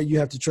same way you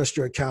have to trust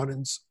your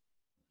accountants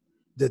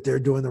that they're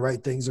doing the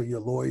right things, or your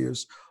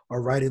lawyers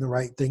are writing the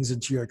right things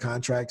into your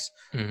contracts.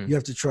 Mm-hmm. You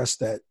have to trust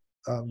that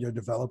your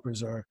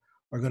developers are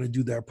going to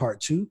do their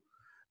part too.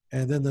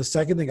 And then the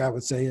second thing I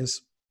would say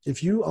is,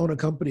 if you own a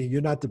company and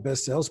you're not the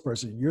best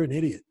salesperson, you're an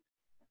idiot.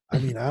 I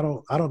mean, I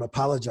don't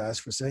apologize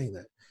for saying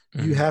that.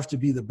 Mm-hmm. You have to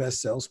be the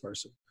best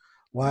salesperson.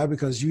 Why?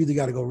 Because you either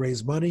got to go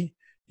raise money,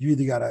 you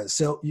either got to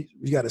sell,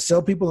 you got to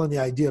sell people on the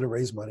idea to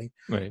raise money.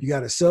 Right. You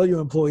got to sell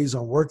your employees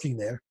on working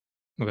there.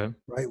 Okay.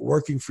 Right?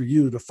 Working for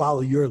you to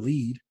follow your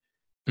lead.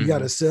 You got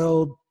to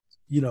sell,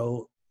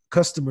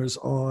 customers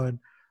on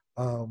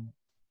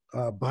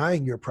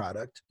buying your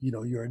product,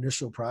 your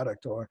initial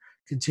product, or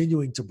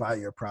continuing to buy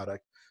your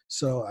product.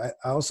 So I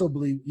also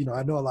believe,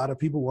 I know a lot of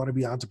people want to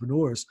be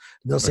entrepreneurs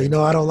and they'll say,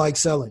 no, I don't like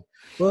selling.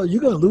 Well,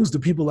 you're going to lose to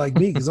people like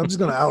me because I'm just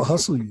going to out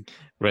hustle you.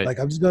 Right. Like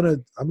I'm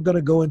going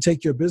to go and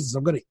take your business.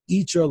 I'm going to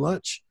eat your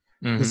lunch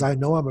because I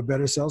know I'm a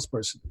better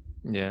salesperson.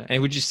 Yeah.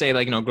 And would you say,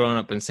 like, growing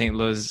up in St.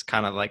 Louis,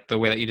 kind of like the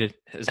way that you did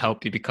has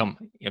helped you become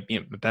a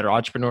better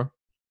entrepreneur?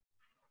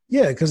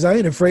 Yeah, because I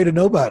ain't afraid of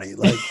nobody.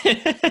 Like,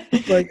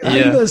 how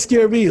you gonna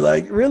scare me?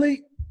 Like,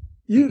 really?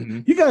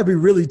 You gotta be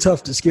really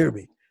tough to scare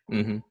me,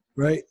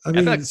 right? I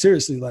mean,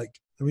 seriously. Like,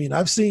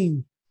 I've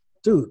seen,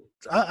 dude.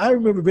 I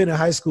remember being in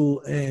high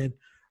school and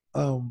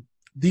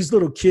these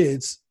little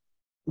kids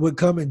would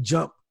come and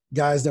jump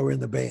guys that were in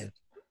the band.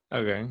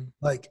 Okay.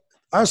 Like,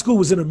 our school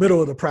was in the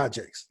middle of the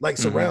projects, like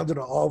surrounded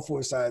on all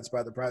four sides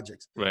by the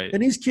projects. Right.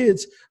 And these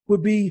kids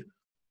would be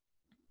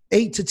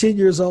 8 to 10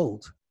 years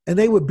old. And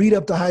they would beat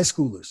up the high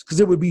schoolers because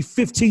there would be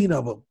 15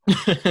 of them.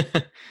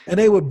 And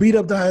they would beat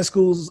up the high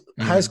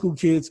school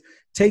kids,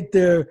 take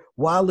their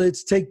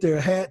wallets, take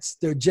their hats,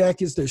 their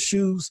jackets, their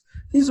shoes.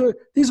 These are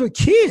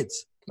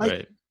kids,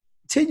 like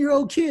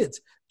 10-year-old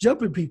kids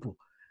jumping people.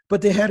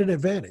 But they had an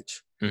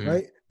advantage,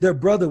 right? Their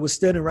brother was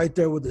standing right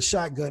there with a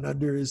shotgun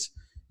under his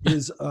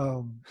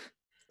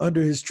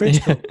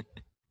trench coat.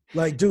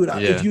 Like, dude,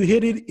 if you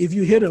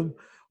hit him,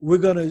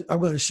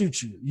 I'm gonna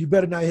shoot you. You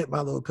better not hit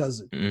my little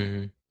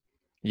cousin.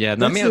 Yeah,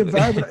 that's the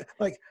environment.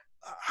 Like,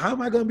 how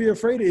am I going to be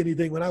afraid of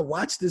anything when I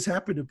watch this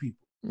happen to people?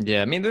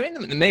 Yeah, I mean,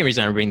 the main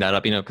reason I bring that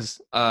up, because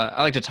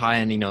I like to tie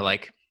in,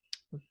 like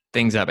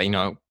things that,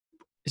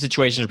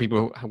 situations where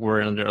people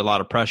were under a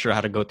lot of pressure, had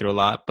to go through a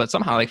lot, but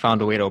somehow like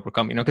found a way to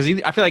overcome, because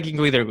I feel like you can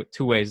go either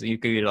two ways. You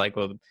could either like,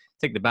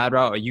 take the bad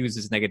route or use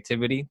this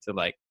negativity to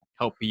like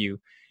help you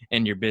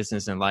in your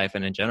business and life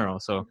and in general.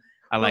 So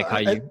I like how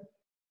you.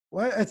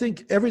 I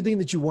think everything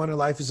that you want in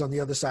life is on the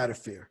other side of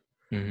fear,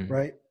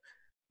 right?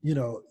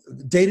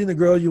 Dating the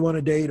girl you want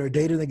to date or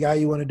dating the guy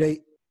you want to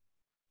date,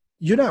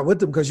 you're not with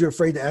them because you're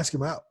afraid to ask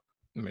him out.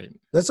 Right.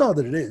 That's all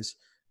that it is.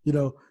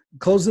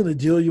 Closing the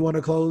deal you want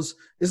to close,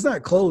 it's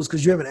not closed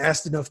because you haven't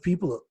asked enough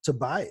people to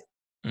buy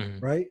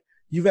it, right?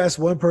 You've asked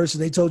one person,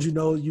 they told you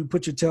no, you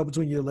put your tail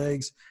between your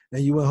legs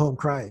and you went home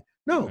crying.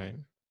 No,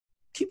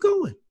 keep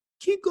going.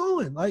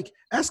 Like,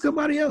 ask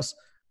somebody else.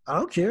 I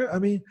don't care. I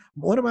mean,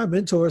 one of my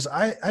mentors,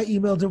 I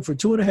emailed him for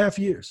 2.5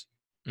 years.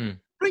 I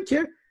didn't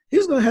care. He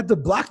was going to have to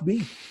block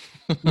me.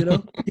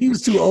 He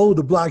was too old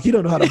to block. He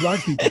don't know how to block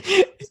people.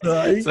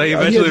 So he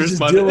eventually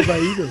responded. Deal with my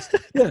emails.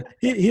 Yeah,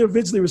 he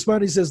eventually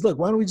responded. He says, look,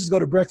 why don't we just go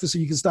to breakfast so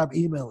you can stop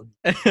emailing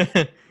me?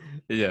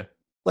 Yeah.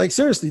 Like,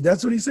 seriously,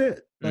 that's what he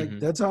said. Like,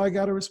 that's how I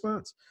got a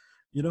response.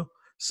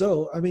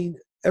 So, I mean,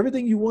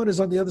 everything you want is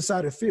on the other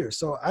side of fear.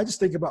 So I just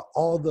think about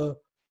all the,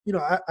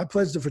 I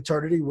pledged a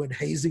fraternity when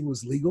hazing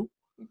was legal.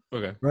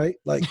 Okay. Right?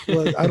 Like,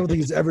 well, I don't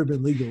think it's ever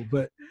been legal,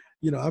 but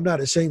I'm not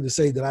ashamed to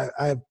say that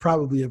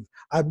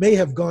I may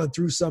have gone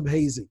through some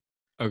hazing.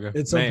 Okay.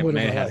 At some point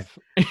in my life.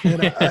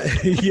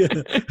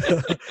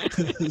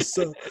 And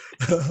so,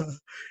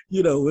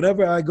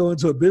 whenever I go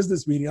into a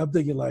business meeting, I'm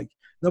thinking like,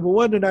 number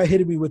one, they're not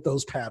hitting me with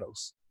those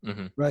paddles,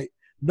 right?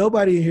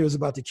 Nobody in here is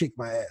about to kick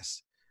my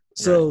ass.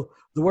 So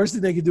the worst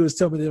thing they can do is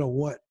tell me they don't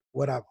want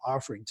what I'm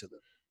offering to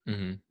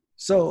them.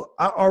 So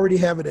I already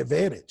have an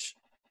advantage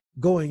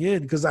going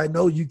in because I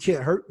know you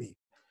can't hurt me.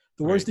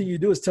 The worst thing you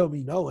do is tell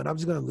me no, and I'm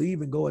just going to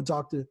leave and go and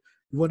talk to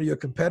one of your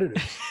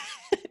competitors,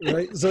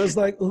 right? So it's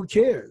like, who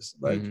cares?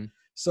 Like,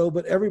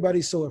 but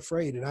everybody's so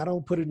afraid, and I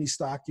don't put any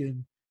stock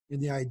in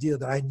the idea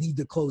that I need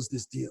to close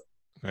this deal.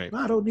 Right. No,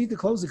 I don't need to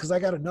close it because I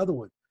got another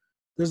one.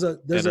 There's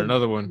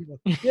another one.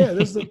 Yeah,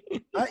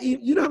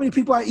 you know how many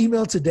people I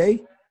email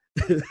today?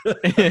 I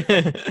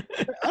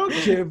don't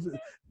care if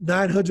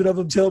 900 of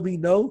them tell me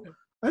no.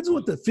 I just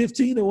want the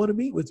 15 that want to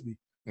meet with me.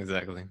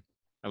 Exactly.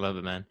 I love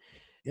it, man.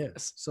 Yeah.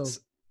 So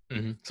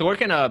So where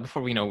can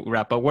before we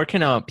wrap up, where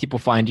can people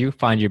find you,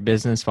 find your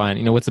business,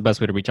 find what's the best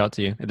way to reach out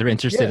to you if they're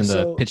interested in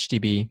the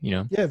PitchDB?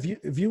 Yeah,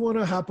 if you want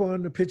to hop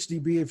on the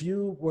PitchDB, if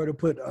you were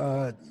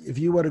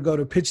to go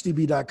to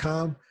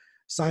pitchdb.com,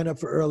 sign up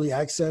for early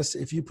access.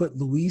 If you put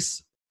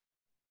Luis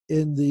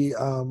in the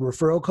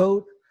referral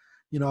code,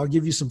 I'll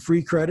give you some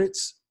free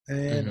credits,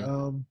 and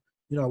I'll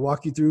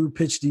walk you through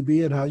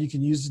PitchDB and how you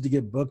can use it to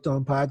get booked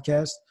on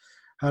podcasts,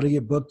 how to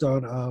get booked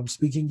on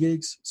speaking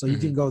gigs. So you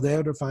can go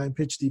there to find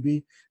PitchDB.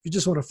 If you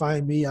just want to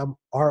find me, I'm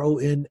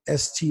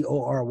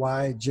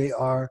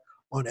RonStoryJr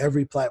on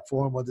every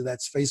platform, whether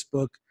that's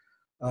Facebook,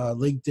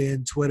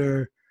 LinkedIn,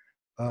 Twitter,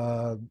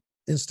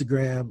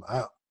 Instagram,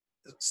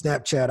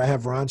 Snapchat. I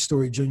have Ron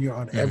Story Jr.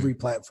 on every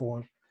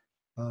platform.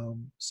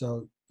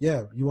 So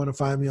yeah, you want to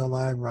find me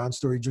online,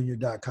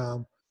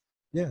 ronstoryjr.com.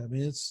 Yeah, I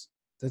mean,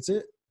 that's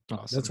it.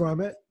 Awesome. That's where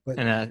I'm at. But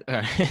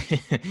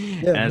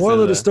yeah,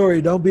 moral of the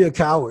story, don't be a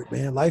coward,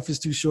 man. Life is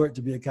too short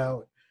to be a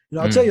coward.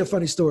 I'll tell you a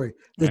funny story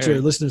that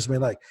your listeners may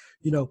like.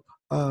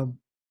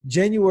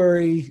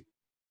 January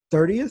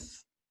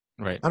 30th.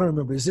 Right. I don't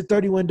remember. Is it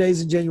 31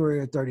 days in January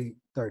or 30?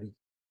 I'm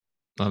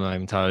not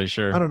even entirely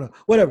sure. I don't know.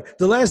 Whatever.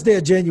 The last day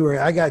of January,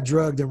 I got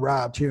drugged and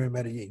robbed here in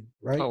Medellin,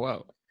 right? Oh,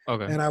 wow.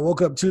 Okay. And I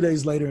woke up 2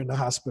 days later in the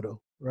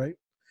hospital, right?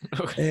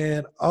 Okay.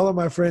 And all of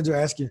my friends are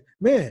asking,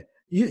 man,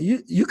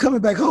 you coming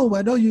back home?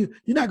 I know you're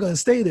not going to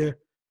stay there.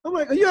 I'm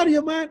like, are you out of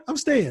your mind? I'm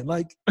staying.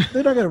 Like,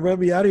 they're not going to run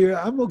me out of here.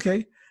 I'm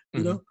okay,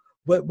 you know?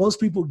 But most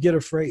people get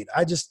afraid.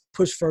 I just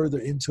push further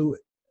into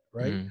it,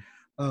 right?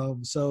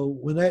 So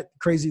when that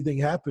crazy thing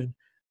happened,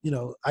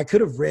 I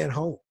could have ran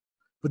home,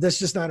 but that's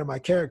just not in my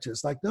character.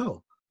 It's like,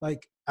 no,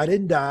 like I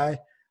didn't die.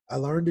 I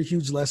learned a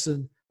huge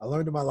lesson. I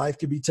learned that my life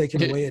could be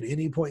taken away at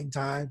any point in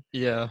time.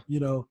 Yeah.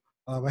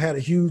 I had a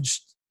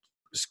huge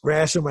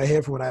scratch on my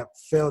head from when I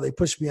fell. They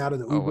pushed me out of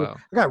the Uber. Wow.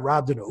 I got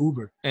robbed in an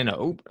Uber. In an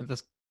Uber?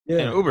 In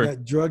an Uber.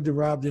 Got drugged and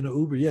robbed in an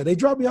Uber. Yeah, they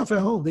dropped me off at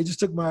home. They just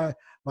took my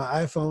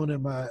iPhone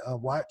and my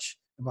watch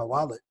and my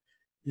wallet.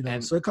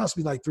 So it cost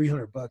me like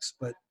 $300,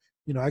 but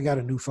I got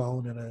a new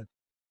phone and a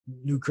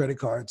new credit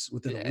cards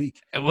within a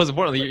week. It was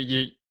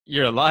importantly,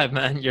 you're alive,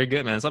 man. You're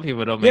good, man. Some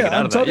people don't make it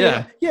out of that.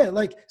 Yeah. Yeah.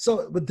 Like,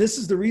 so, but this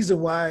is the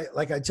reason why,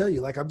 like I tell you,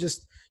 like,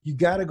 you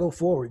got to go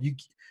forward.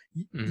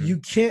 You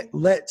can't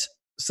let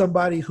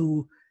somebody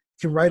who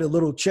can write a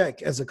little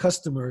check as a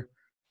customer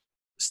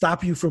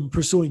stop you from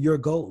pursuing your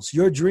goals.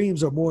 Your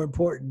dreams are more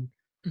important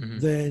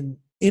than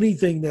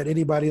anything that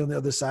anybody on the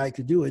other side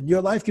could do. And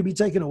your life could be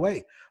taken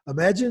away.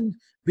 Imagine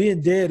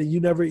being dead and you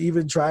never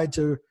even tried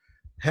to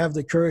have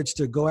the courage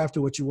to go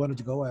after what you wanted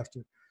to go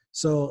after.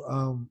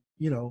 So,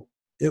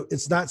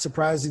 it's not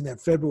surprising that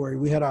February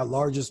we had our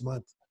largest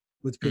month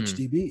with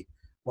PitchDB.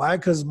 Why?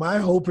 Because my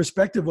whole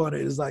perspective on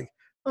it is like,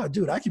 oh,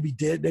 dude, I could be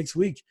dead next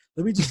week.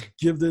 Let me just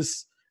give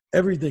this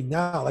everything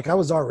now. Like, I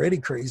was already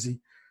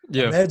crazy.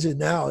 Yeah. Imagine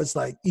now it's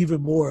like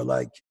even more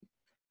like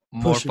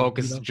more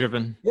focus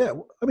driven. Yeah.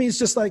 I mean, it's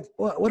just like,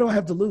 what do I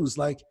have to lose?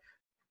 Like,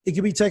 it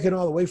could be taken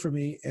all away from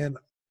me, and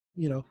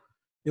it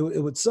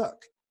would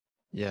suck.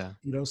 Yeah.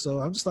 So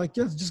I'm just like,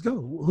 yeah, just go.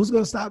 Who's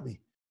going to stop me?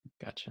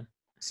 Gotcha.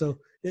 So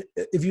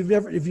if you've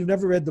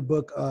never read the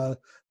book,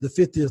 The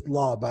 50th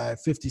Law by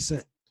 50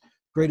 Cent,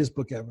 greatest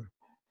book ever.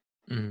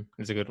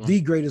 It's a good one.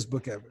 The greatest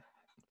book ever.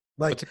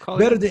 Like,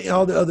 better than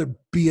all the other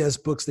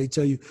BS books they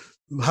tell you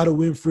how to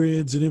win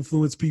friends and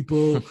influence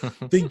people,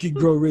 think and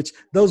grow rich.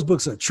 Those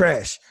books are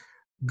trash.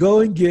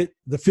 Go and get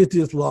The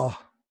 50th Law,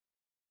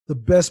 the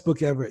best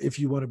book ever if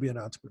you want to be an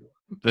entrepreneur.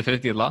 The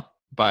 50th Law?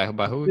 By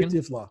who again?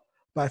 50th Law.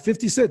 By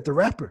 50 Cent, the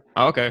rapper.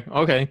 Oh, okay.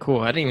 Okay, cool.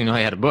 I didn't even know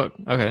he had a book.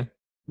 Okay.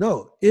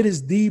 No, it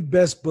is the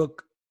best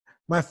book,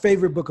 my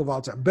favorite book of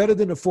all time. Better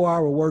than the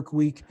 4-Hour Work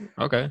Week.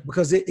 Okay.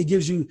 Because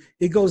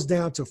it goes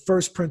down to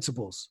first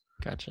principles.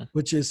 Gotcha.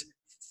 Which is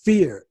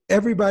fear.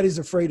 Everybody's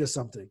afraid of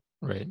something.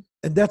 Right.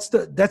 And that's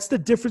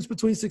the difference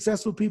between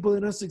successful people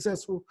and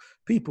unsuccessful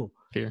people.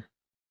 Fear.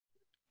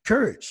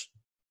 Courage.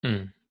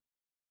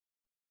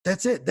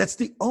 That's it. That's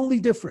the only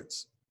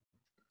difference.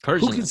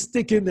 Courage. Who can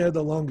stick in there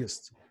the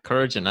longest?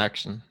 Courage and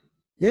action.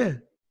 Yeah.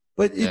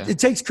 But it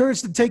takes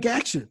courage to take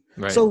action.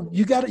 Right. So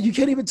you can't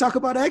even talk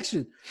about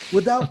action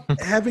without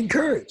having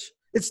courage.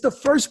 It's the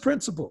first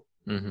principle.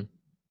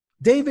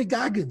 David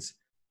Goggins,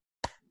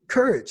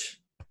 courage.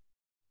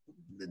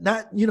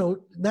 Not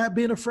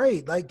being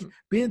afraid, like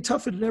being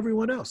tougher than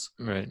everyone else.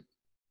 Right.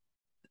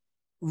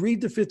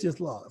 Read The 50th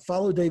Law.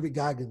 Follow David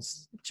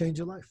Goggins. Change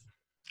your life.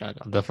 I'll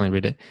definitely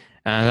read it.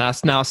 And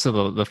that's now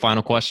the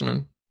final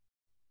question.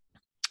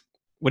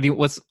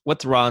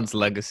 What's Ron's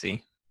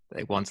legacy that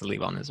he wants to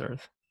leave on this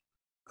earth?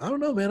 I don't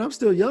know, man. I'm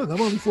still young.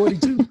 I'm only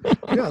 42.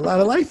 I got a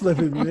lot of life left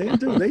in me, man.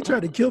 Dude, they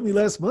tried to kill me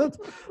last month,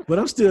 but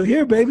I'm still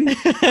here, baby.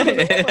 I don't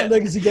know what my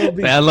legacy gonna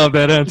be. Man, I love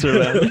that answer,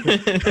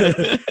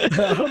 man.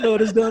 I don't know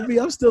what it's gonna be.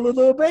 I'm still a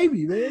little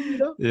baby, man. You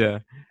know? Yeah.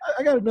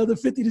 I got another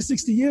 50 to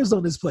 60 years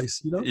on this place,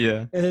 you know?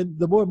 Yeah. And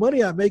the more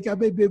money I make, I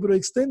may be able to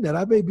extend that.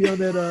 I may be on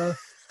that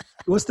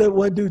what's that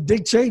one dude,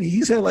 Dick Cheney?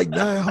 He's had like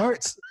 9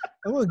 hearts.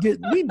 I'm gonna get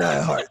me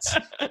 9 hearts.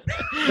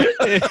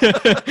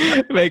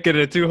 Make it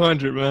a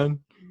 200, man.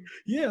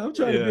 Yeah, I'm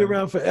trying to be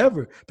around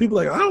forever. People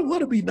are like, I don't want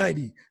to be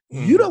 90.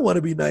 You don't want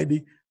to be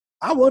 90.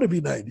 I want to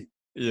be 90.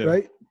 Yeah.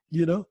 Right?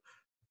 You know,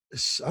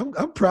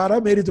 I'm proud I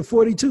made it to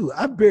 42.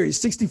 I've buried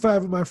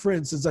 65 of my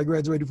friends since I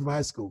graduated from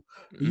high school.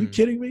 Are you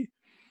kidding me?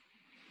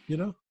 You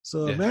know?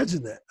 So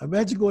imagine that.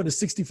 Imagine going to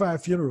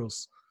 65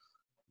 funerals.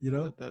 You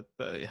know?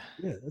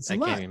 Yeah, it's a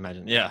lot. I can't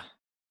imagine. Yeah.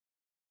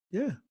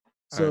 Yeah.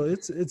 So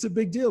it's a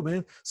big deal,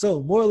 man.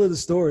 So moral of the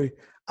story,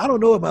 I don't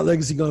know what my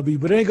legacy going to be,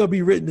 but it ain't going to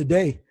be written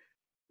today.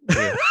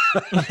 Yeah.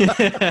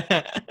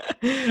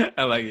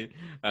 I like it.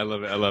 I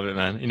love it,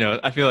 man. You know,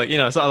 I feel like, you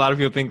know, so a lot of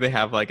people think they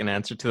have like an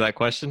answer to that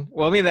question.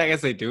 Well, I mean, I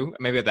guess they do,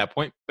 maybe at that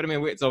point, but I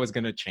mean, it's always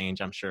going to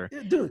change, I'm sure.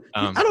 Yeah, dude,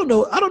 I don't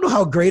know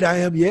how great I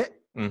am yet.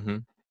 Mm-hmm.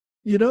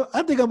 You know,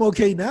 I think I'm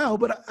okay now,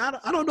 but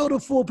I don't know the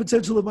full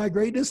potential of my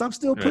greatness. I'm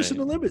still pushing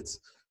the limits.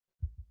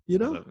 You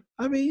know,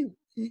 I mean,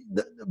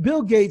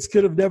 Bill Gates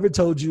could have never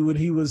told you when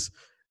he was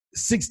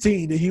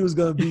 16 that he was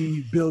going to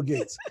be Bill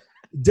Gates.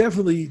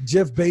 Definitely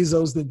Jeff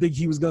Bezos didn't think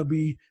he was going to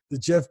be the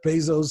Jeff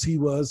Bezos he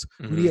was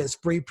when he had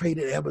spray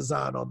painted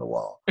Amazon on the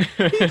wall.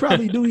 He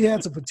probably knew he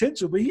had some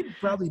potential, but he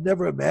probably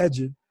never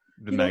imagined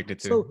the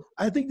magnitude. So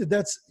I think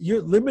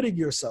you're limiting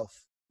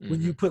yourself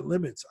when you put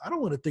limits. I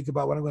don't want to think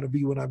about what I'm going to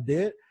be when I'm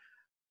dead.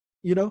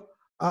 You know,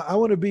 I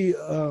want to be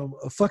a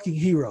fucking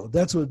hero.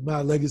 That's what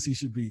my legacy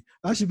should be.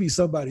 I should be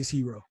somebody's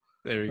hero.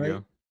 There you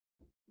go.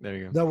 There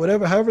you go.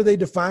 Now, however they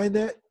define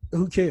that,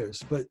 who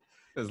cares? But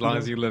as long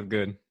as you live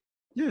good.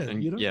 Yeah,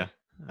 and, yeah,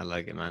 I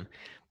like it, man.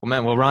 Well,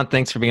 man, Ron,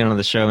 thanks for being on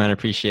the show, man. I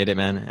appreciate it,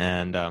 man.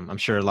 And I'm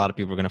sure a lot of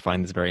people are going to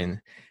find this very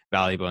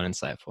valuable and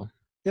insightful.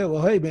 Yeah,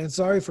 well, hey, man,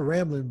 sorry for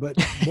rambling, but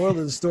moral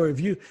of the story, if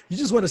you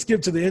just want to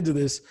skip to the end of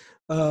this,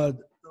 the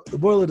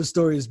moral of the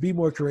story is be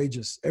more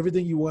courageous.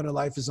 Everything you want in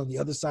life is on the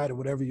other side of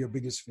whatever your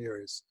biggest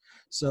fear is.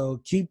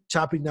 So keep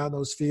chopping down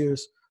those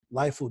fears.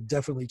 Life will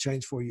definitely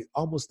change for you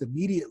almost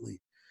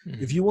immediately.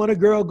 If you want a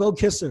girl, go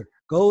kiss her.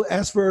 Go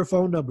ask for her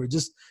phone number.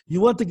 You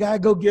want the guy,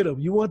 go get him.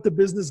 You want the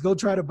business, go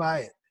try to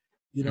buy it.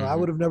 You know, I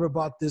would have never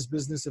bought this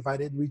business if I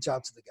didn't reach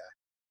out to the guy.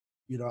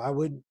 You know,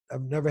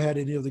 I've never had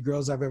any of the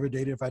girls I've ever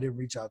dated if I didn't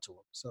reach out to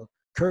them. So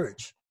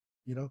courage,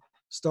 you know,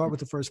 start with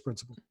the first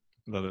principle.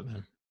 Love it,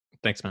 man.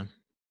 Thanks, man.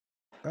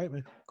 All right,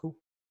 man. Cool.